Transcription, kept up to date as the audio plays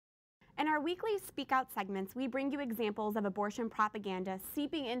In our weekly Speak Out segments, we bring you examples of abortion propaganda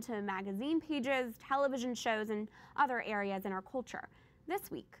seeping into magazine pages, television shows, and other areas in our culture.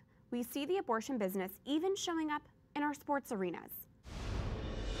 This week, we see the abortion business even showing up in our sports arenas.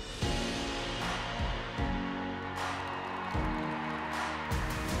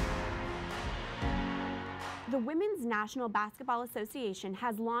 The Women's National Basketball Association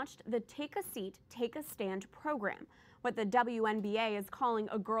has launched the Take a Seat, Take a Stand program, what the WNBA is calling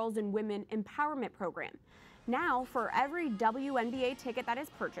a Girls and Women Empowerment Program. Now, for every WNBA ticket that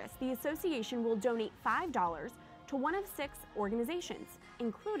is purchased, the association will donate $5 to one of 6 organizations,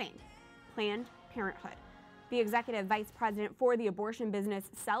 including Planned Parenthood. The executive vice president for the abortion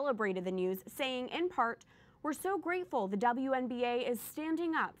business celebrated the news, saying, in part, "We're so grateful the WNBA is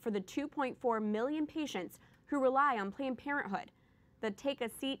standing up for the 2.4 million patients who rely on Planned Parenthood." The Take a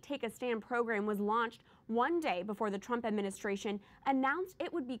Seat, Take a Stand program was launched one day before the Trump administration announced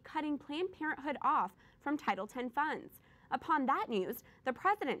it would be cutting Planned Parenthood off from Title X funds. Upon that news, the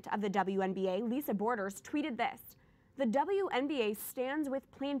president of the WNBA, Lisa Borders, tweeted this: "The WNBA stands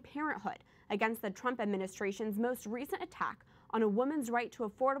with Planned Parenthood against the Trump administration's most recent attack on a woman's right to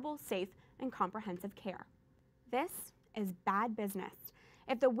affordable, safe, and comprehensive care." This is bad business.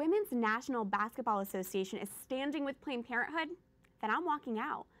 If the Women's National Basketball Association is standing with Planned Parenthood, then I'm walking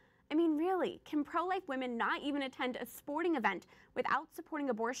out. I mean, really, can pro-life women not even attend a sporting event without supporting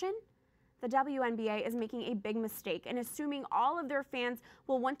abortion? The WNBA is making a big mistake in assuming all of their fans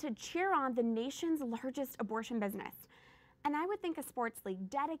will want to cheer on the nation's largest abortion business. And I would think a sports league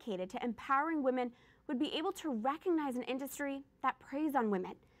dedicated to empowering women would be able to recognize an industry that preys on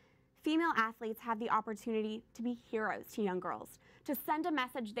women. Female athletes have the opportunity to be heroes to young girls, to send a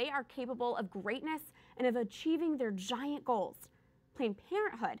message they are capable of greatness and of achieving their giant goals. Planned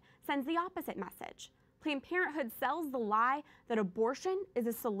Parenthood sends the opposite message. Planned Parenthood sells the lie that abortion is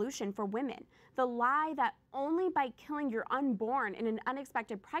a solution for women, the lie that only by killing your unborn in an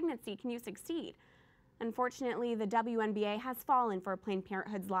unexpected pregnancy can you succeed. Unfortunately, the WNBA has fallen for Planned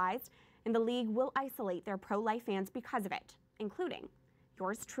Parenthood's lies, and the league will isolate their pro-life fans because of it, including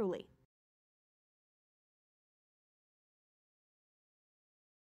yours truly.